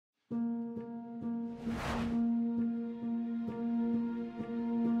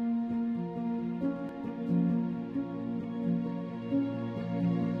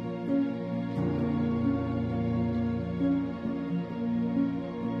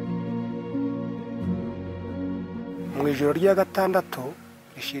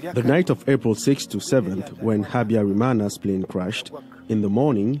The night of April 6th to 7th, when Habyarimana's plane crashed, in the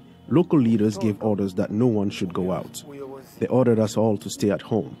morning, local leaders gave orders that no one should go out. They ordered us all to stay at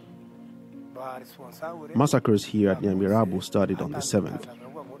home. Massacres here at Nyamirabu started on the 7th.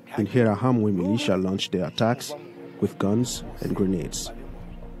 In Herahamwe, militia launched their attacks with guns and grenades.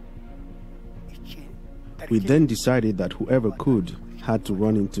 We then decided that whoever could had to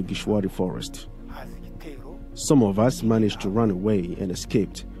run into Gishwari forest. Some of us managed to run away and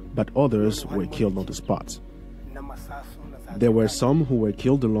escaped, but others were killed on the spot. There were some who were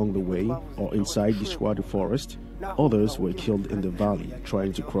killed along the way or inside Gishwari forest. Others were killed in the valley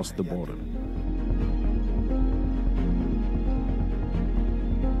trying to cross the border.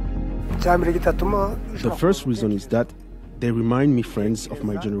 The first reason is that they remind me friends of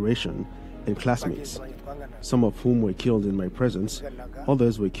my generation and classmates, some of whom were killed in my presence,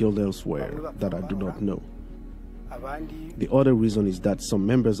 others were killed elsewhere that I do not know. The other reason is that some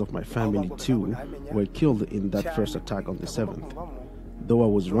members of my family too were killed in that first attack on the 7th. Though I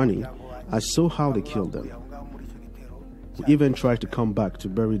was running, I saw how they killed them. We even tried to come back to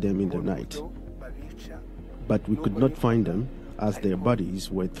bury them in the night, but we could not find them as their bodies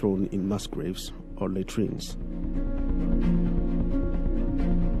were thrown in mass graves or latrines.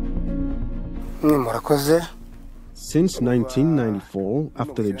 Since 1994,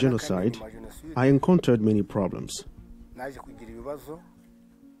 after the genocide, I encountered many problems.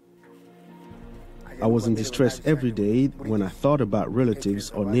 I was in distress every day when I thought about relatives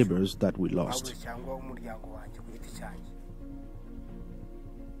or neighbors that we lost.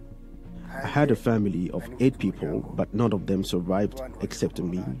 I had a family of 8 people, but none of them survived except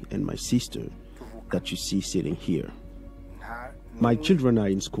me and my sister that you see sitting here. My children are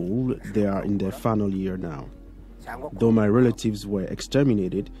in school. They are in their final year now. Though my relatives were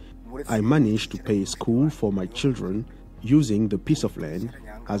exterminated, I managed to pay school for my children using the piece of land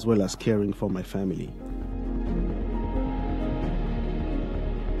as well as caring for my family.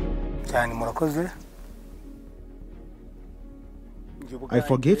 I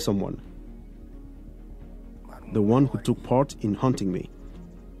forgave someone, the one who took part in hunting me.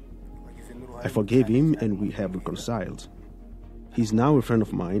 I forgave him and we have reconciled. He's now a friend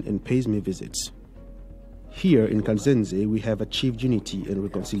of mine and pays me visits. Here in Kanzenze, we have achieved unity and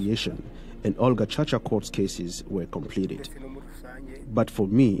reconciliation, and all Gachacha court's cases were completed. But for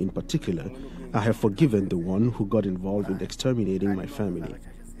me in particular, I have forgiven the one who got involved in exterminating my family.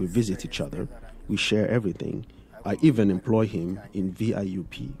 We visit each other, we share everything. I even employ him in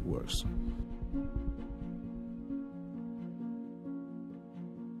VIUP works.